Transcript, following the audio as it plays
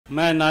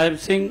मैं नायब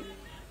सिंह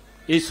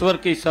ईश्वर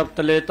की शपथ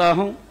लेता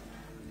हूं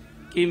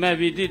कि मैं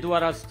विधि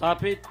द्वारा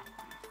स्थापित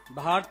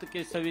भारत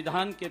के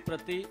संविधान के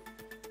प्रति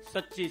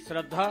सच्ची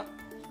श्रद्धा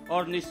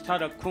और निष्ठा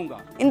रखूंगा।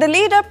 In the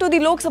lead up to the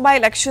Lok Sabha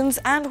elections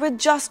and with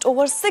just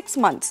over 6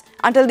 months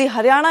until the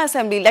Haryana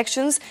Assembly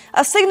elections,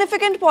 a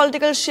significant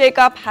political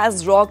shake-up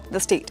has rocked the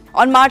state.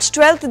 On March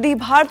 12th, the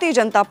Bharatiya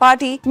Janata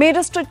Party made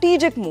a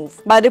strategic move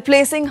by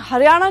replacing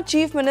Haryana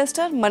Chief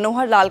Minister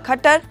Manohar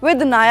Khattar with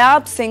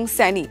Nayab Singh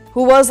Saini,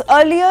 who was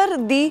earlier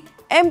the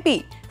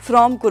MP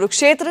from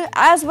Kurukshetra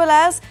as well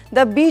as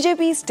the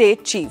BJP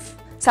state chief.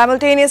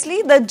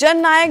 Simultaneously, the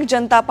Jannayak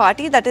Janata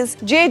Party, that is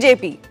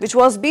JJP, which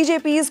was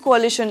BJP's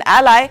coalition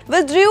ally,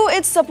 withdrew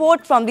its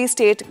support from the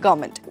state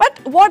government.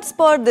 But what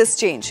spurred this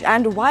change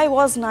and why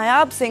was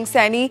Nayab Singh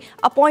Saini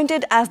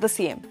appointed as the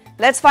CM?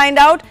 Let's find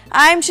out.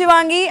 I am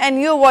Shivangi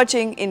and you're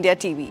watching India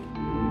TV.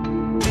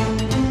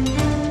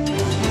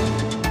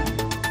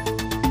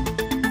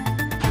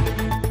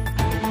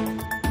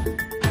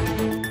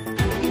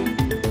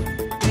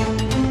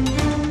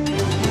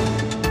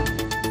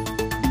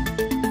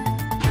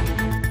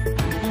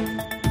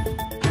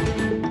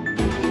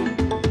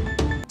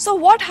 So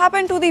what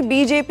happened to the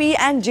BJP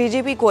and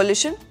JJP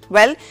coalition?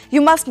 Well,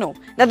 you must know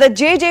that the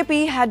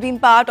JJP had been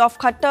part of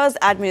Khattar's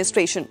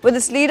administration, with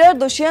its leader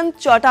Dushyant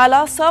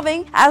Chautala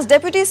serving as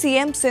Deputy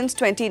CM since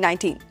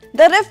 2019.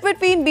 The rift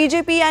between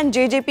BJP and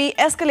JJP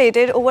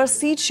escalated over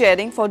seat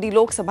sharing for the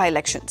Lok Sabha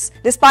elections.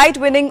 Despite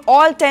winning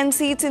all 10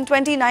 seats in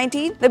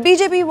 2019, the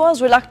BJP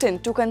was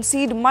reluctant to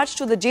concede much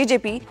to the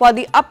JJP for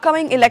the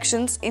upcoming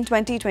elections in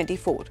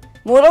 2024.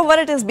 Moreover,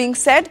 it is being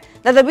said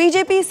that the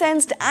BJP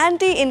sensed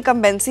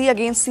anti-incumbency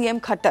against CM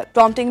Khattar,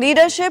 prompting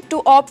leadership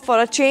to opt for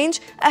a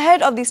change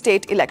ahead of the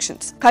state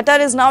elections. Khattar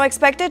is now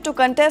expected to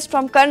contest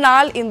from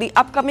Karnal in the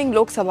upcoming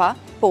Lok Sabha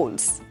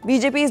polls.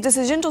 BJP's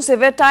decision to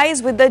sever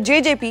ties with the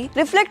JJP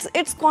reflects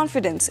its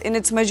confidence in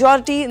its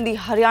majority in the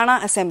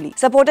Haryana Assembly,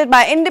 supported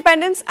by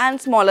independents and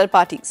smaller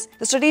parties.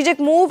 The strategic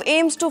move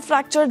aims to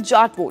fracture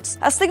Jat votes,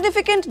 a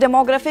significant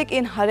demographic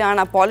in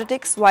Haryana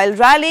politics, while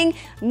rallying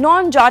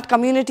non-Jat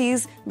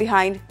communities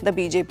behind the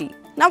BJP.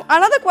 Now,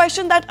 another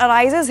question that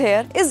arises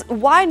here is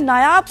why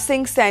Nayab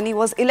Singh Saini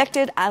was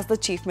elected as the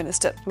Chief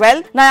Minister.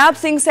 Well, Nayab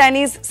Singh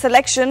Saini's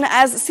selection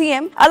as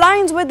CM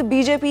aligns with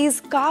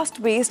BJP's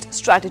caste-based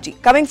strategy.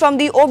 Coming from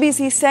the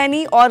OBC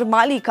Saini or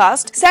Mali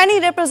caste,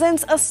 Saini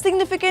represents a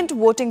significant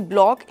voting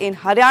bloc in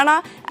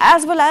Haryana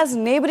as well as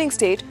neighbouring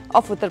state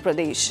of Uttar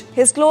Pradesh.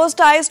 His close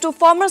ties to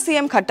former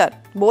CM Khattar,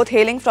 both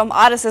hailing from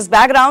RSS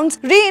backgrounds,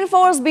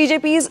 reinforce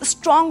BJP's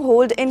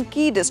stronghold in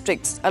key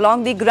districts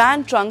along the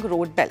Grand Trunk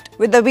Road belt.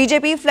 With the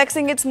BJP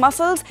flexing its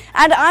muscles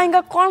and eyeing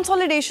a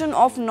consolidation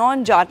of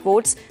non-Jat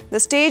votes, the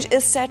stage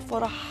is set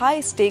for a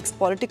high-stakes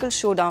political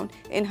showdown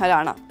in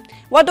Haryana.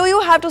 What do you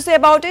have to say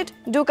about it?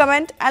 Do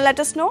comment and let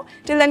us know.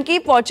 Till then,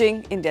 keep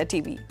watching India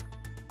TV.